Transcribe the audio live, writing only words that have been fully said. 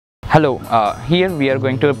Hello, here we are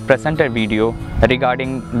going to present a video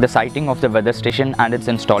regarding the siting of the weather station and its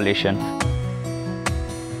installation.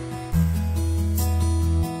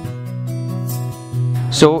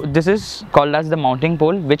 So this is called as the mounting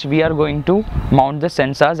pole, which we are going to mount the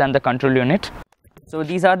sensors and the control unit. So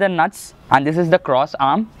these are the nuts and this is the cross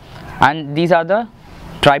arm and these are the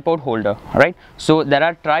tripod holder, right? So there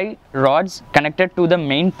are tri rods connected to the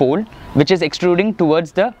main pole which is extruding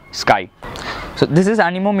towards the sky. So this is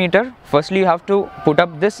anemometer. Firstly you have to put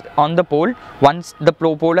up this on the pole. Once the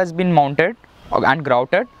pole has been mounted and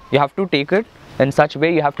grouted, you have to take it in such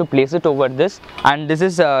way, you have to place it over this, and this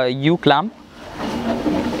is a U clamp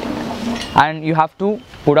and you have to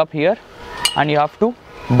put up here and you have to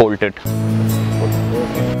bolt it.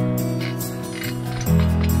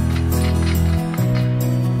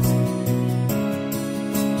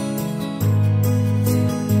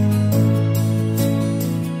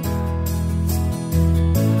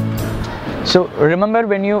 So remember,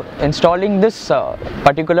 when you installing this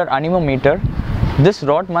particular anemometer, this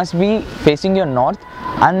rod must be facing your north,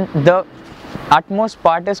 and the utmost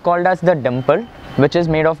part is called as the dimple, which is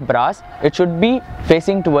made of brass. It should be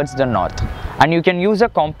facing towards the north, and you can use a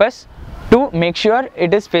compass to make sure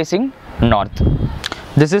it is facing north.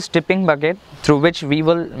 This is tipping bucket through which we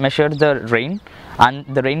will measure the rain, and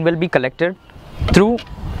the rain will be collected through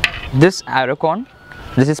this arrow cone.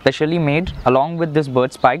 This is specially made along with this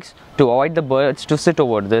bird spikes to avoid the birds to sit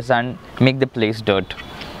over this and make the place dirt.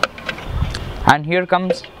 And here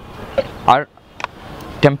comes our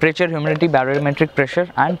temperature, humidity, barometric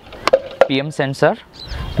pressure and PM sensor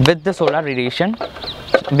with the solar radiation,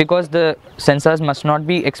 because the sensors must not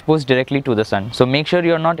be exposed directly to the sun. So make sure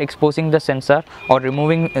you are not exposing the sensor or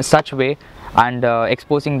removing in such way and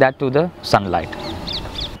exposing that to the sunlight.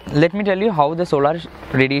 Let me tell you how the solar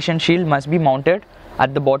radiation shield must be mounted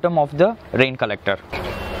at the bottom of the rain collector.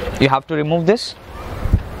 You have to remove this.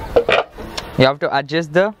 You have to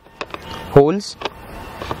adjust the holes.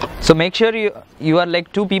 So make sure you are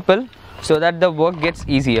like two people so that the work gets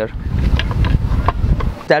easier.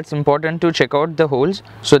 That's important to check out the holes.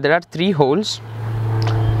 So there are 3 holes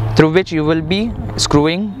through which you will be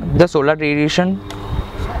screwing the solar radiation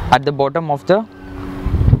at the bottom of the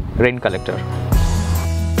rain collector.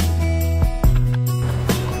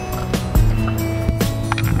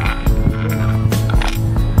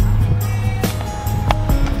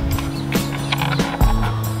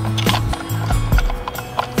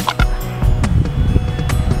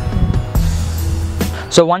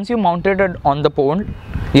 So once you mounted it on the pole,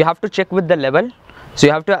 you have to check with the level. So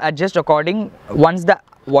you have to adjust according, once the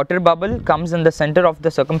water bubble comes in the center of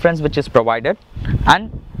the circumference which is provided,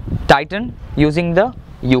 and tighten using the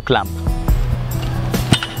U clamp.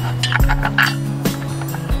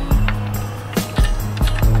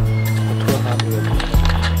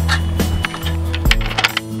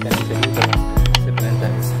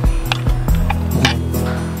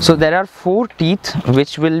 So there are 4 teeth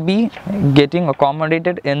which will be getting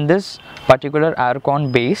accommodated in this particular arrow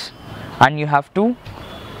cone base, and you have to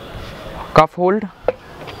cuff hold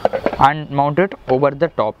and mount it over the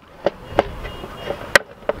top.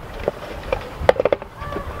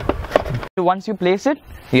 Once you place it,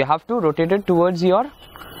 you have to rotate it towards your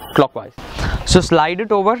clockwise. So slide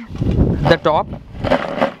it over the top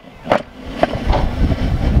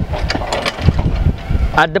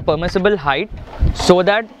at the permissible height, so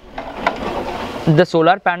that the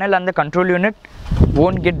solar panel and the control unit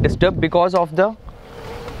won't get disturbed because of the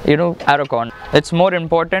arrow cone. It's more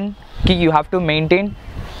important that you have to maintain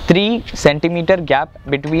 3 cm gap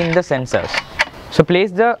between the sensors. So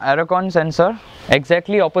place the arrow cone sensor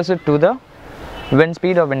exactly opposite to the wind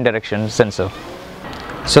speed or wind direction sensor.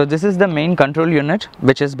 So this is the main control unit,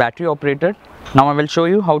 which is battery operated. Now I will show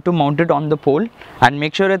you how to mount it on the pole and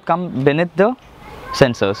make sure it comes beneath the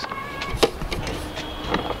sensors.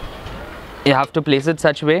 You have to place it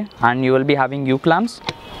such way, and you will be having U clamps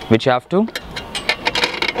which you have to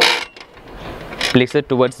place it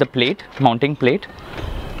towards the plate, mounting plate,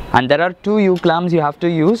 and there are 2 U clamps you have to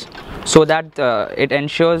use so that it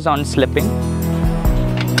ensures on slipping.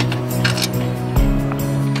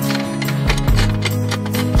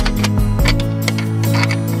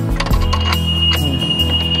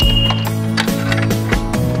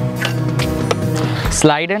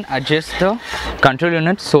 Slide and adjust the control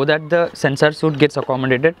unit so that the sensor suit gets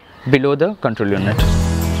accommodated below the control unit.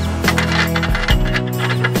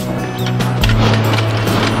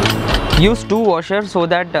 Use 2 washers so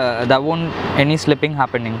that there won't any slipping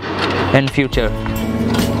happening in future.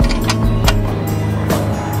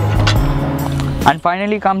 And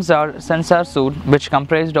finally comes our sensor suit, which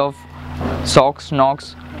comprised of socks,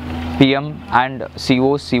 knocks, PM and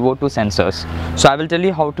CO2 sensors. So I will tell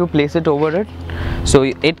you how to place it over it. So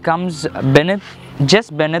it comes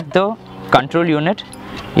just beneath the control unit.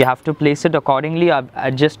 You have to place it accordingly,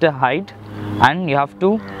 adjust the height, and you have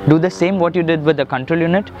to do the same what you did with the control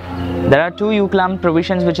unit. There are 2 U-clamp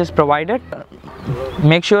provisions which is provided.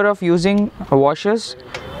 Make sure of using washers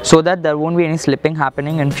so that there won't be any slipping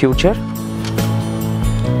happening in future,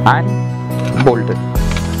 and bolt it.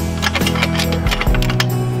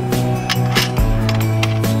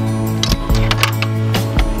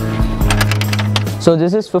 So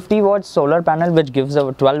this is 50 watts solar panel which gives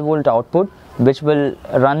a 12 volt output which will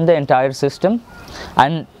run the entire system,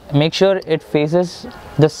 and make sure it faces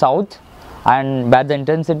the south and where the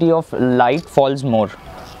intensity of light falls more.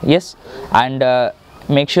 Yes, and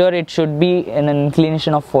make sure it should be in an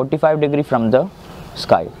inclination of 45 degrees from the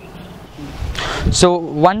sky. So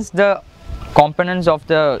once the components of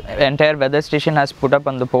the entire weather station has put up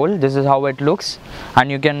on the pole, this is how it looks,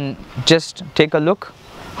 and you can just take a look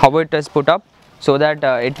how it is put up, so that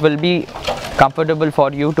it will be comfortable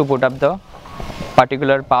for you to put up the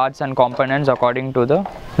particular parts and components according to the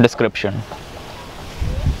description.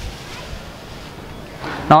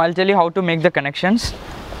 Now I'll tell you how to make the connections.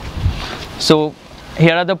 So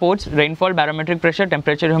here are the ports: rainfall, barometric pressure,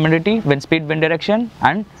 temperature, humidity, wind speed, wind direction,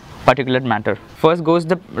 and particulate matter. First goes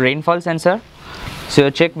the rainfall sensor. So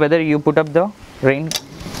you check whether you put up the rain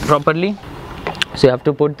properly. So you have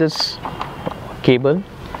to put this cable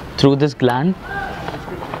through this gland,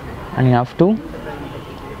 and you have to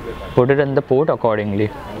put it in the port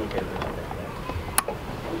accordingly.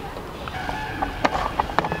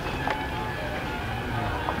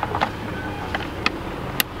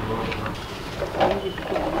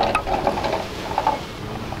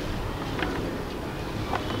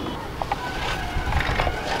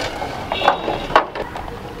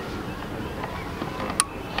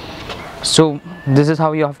 So this is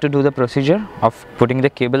how you have to do the procedure of putting the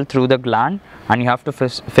cable through the gland, and you have to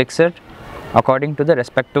fix it according to the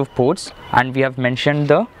respective ports, and we have mentioned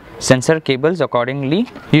the sensor cables accordingly.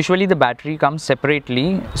 Usually the battery comes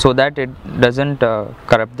separately so that it doesn't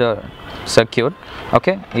corrupt the circuit.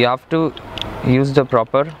 Okay, you have to use the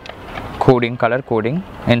proper coding, color coding,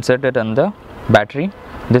 insert it on the battery.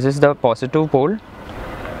 This is the positive pole,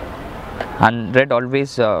 and red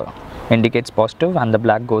always indicates positive and the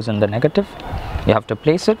black goes in the negative. You have to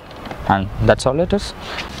place it, and that's all it is.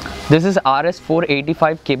 This is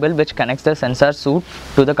RS485 cable which connects the sensor suit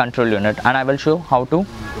to the control unit, and I will show how to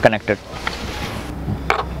connect it.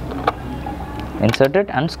 Insert it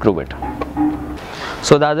and screw it.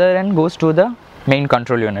 So the other end goes to the main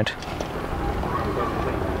control unit.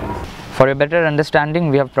 For a better understanding,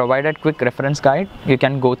 we have provided quick reference guide you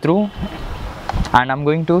can go through, and I'm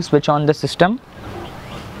going to switch on the system,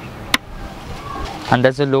 and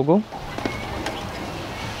there's a logo.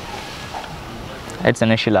 It's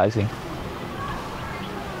initializing.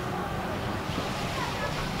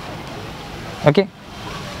 Okay,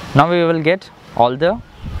 now we will get all the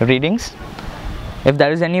readings. If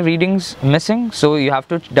there is any readings missing, so you have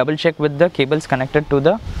to double check with the cables connected to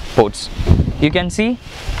the ports. You can see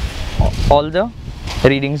all the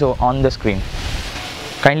readings on the screen.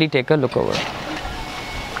 Kindly take a look over.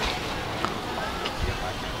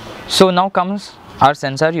 So now comes our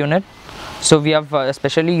sensor unit. So we have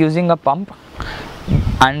especially using a pump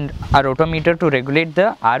and a rotometer to regulate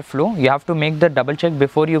the airflow. You have to make the double check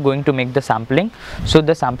before you're going to make the sampling. So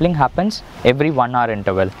the sampling happens every 1 hour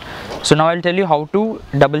interval. So now I'll tell you how to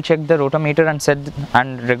double check the rotometer and set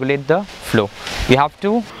and regulate the flow. You have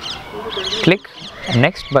to click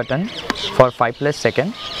next button for 5+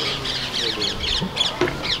 seconds.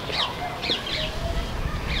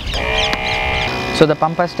 So the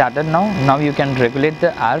pump has started now. Now you can regulate the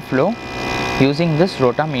airflow using this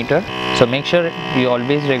rotometer. So make sure you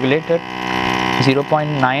always regulate it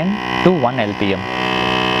 0.9 to 1 LPM.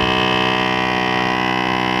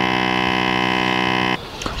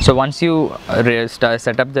 So once you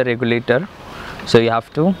set up the regulator, so you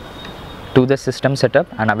have to do the system setup,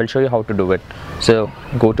 and I will show you how to do it. So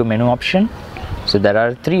go to menu option. So there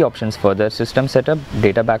are 3 options for the system setup,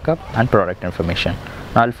 data backup, and product information.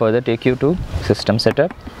 Now I'll further take you to system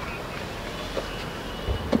setup,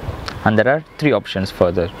 and there are 3 options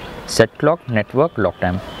further: set clock, network, lock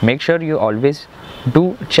time. Make sure you always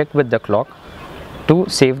do check with the clock to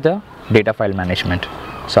save the data file management.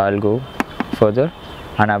 So I'll go further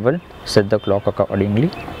and I will set the clock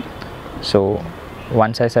accordingly. So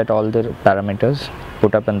once I set all the parameters,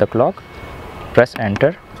 put up in the clock, press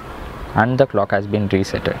enter, and the clock has been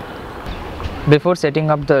resetted. Before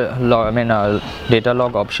setting up the data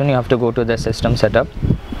log option, you have to go to the system setup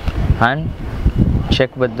and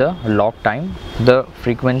check with the log time, the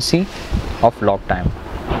frequency of log time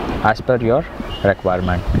as per your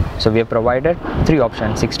requirement. So we have provided 3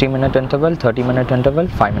 options: 60-minute interval, 30-minute interval,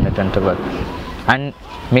 5-minute interval, and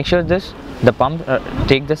make sure the pump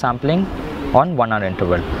take the sampling on 1 hour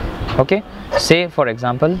interval. Okay, say for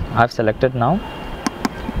example I have selected now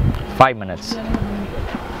 5 minutes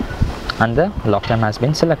and the log time has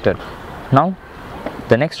been selected. Now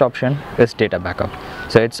the next option is data backup.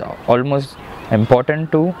 So it's almost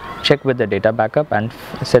important to check with the data backup and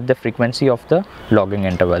set the frequency of the logging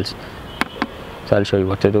intervals. So I'll show you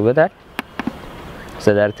what to do with that.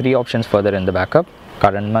 So there are 3 options further in the backup: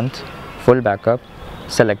 current month, full backup,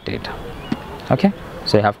 select date. Okay,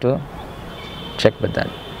 so you have to check with that.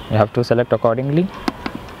 You have to select accordingly.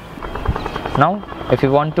 Now if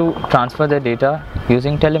you want to transfer the data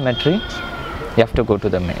using telemetry, you have to go to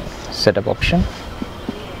the setup option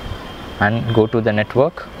and go to the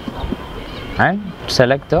network and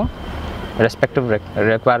select the respective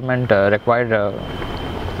required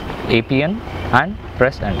APN and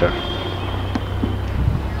press enter,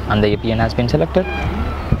 and the APN has been selected.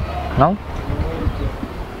 Now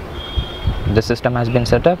the system has been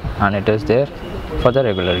set up and it is there for the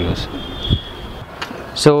regular use.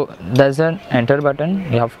 So there's an enter button.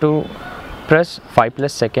 You have to press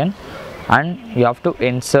 5+ second and you have to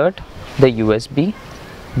insert the USB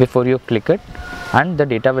before you click it, and the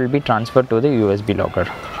data will be transferred to the USB logger.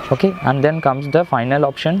 Okay, and then comes the final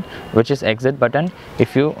option, which is exit button.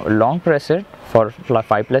 If you long press it for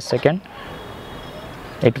 5+ second,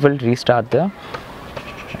 it will restart the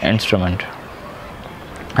instrument.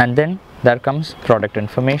 And then there comes product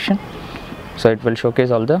information. So it will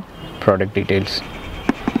showcase all the product details.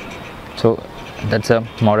 So that's a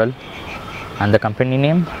model and the company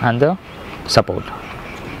name and the support.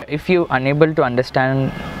 If you unable to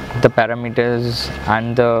understand the parameters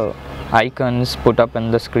and the icons put up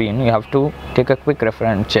in the screen, you have to take a quick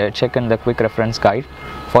reference, check in the quick reference guide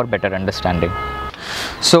for better understanding.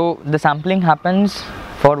 So the sampling happens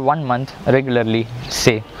for 1 month regularly,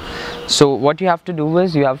 say. So what you have to do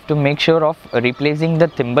is you have to make sure of replacing the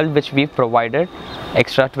thimble which we provided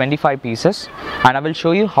extra 25 pieces, and I will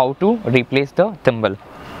show you how to replace the thimble.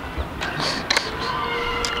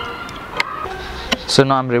 So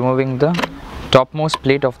now I'm removing the topmost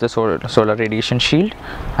plate of the solar radiation shield,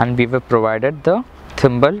 and we have provided the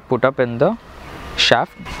thimble put up in the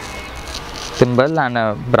shaft, thimble and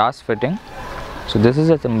a brass fitting. So this is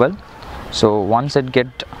a thimble. So once it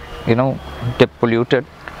get polluted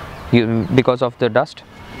because of the dust,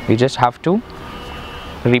 you just have to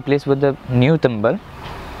replace with the new thimble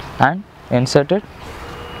and insert it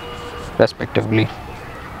respectively,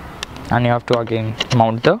 and you have to again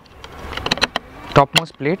mount the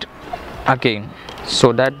topmost plate again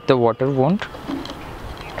so that the water won't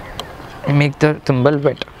make the thimble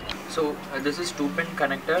wet. So this is 2-pin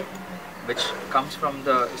connector which comes from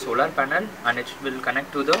the solar panel, and it will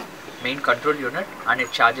connect to the main control unit and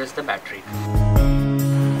it charges the battery.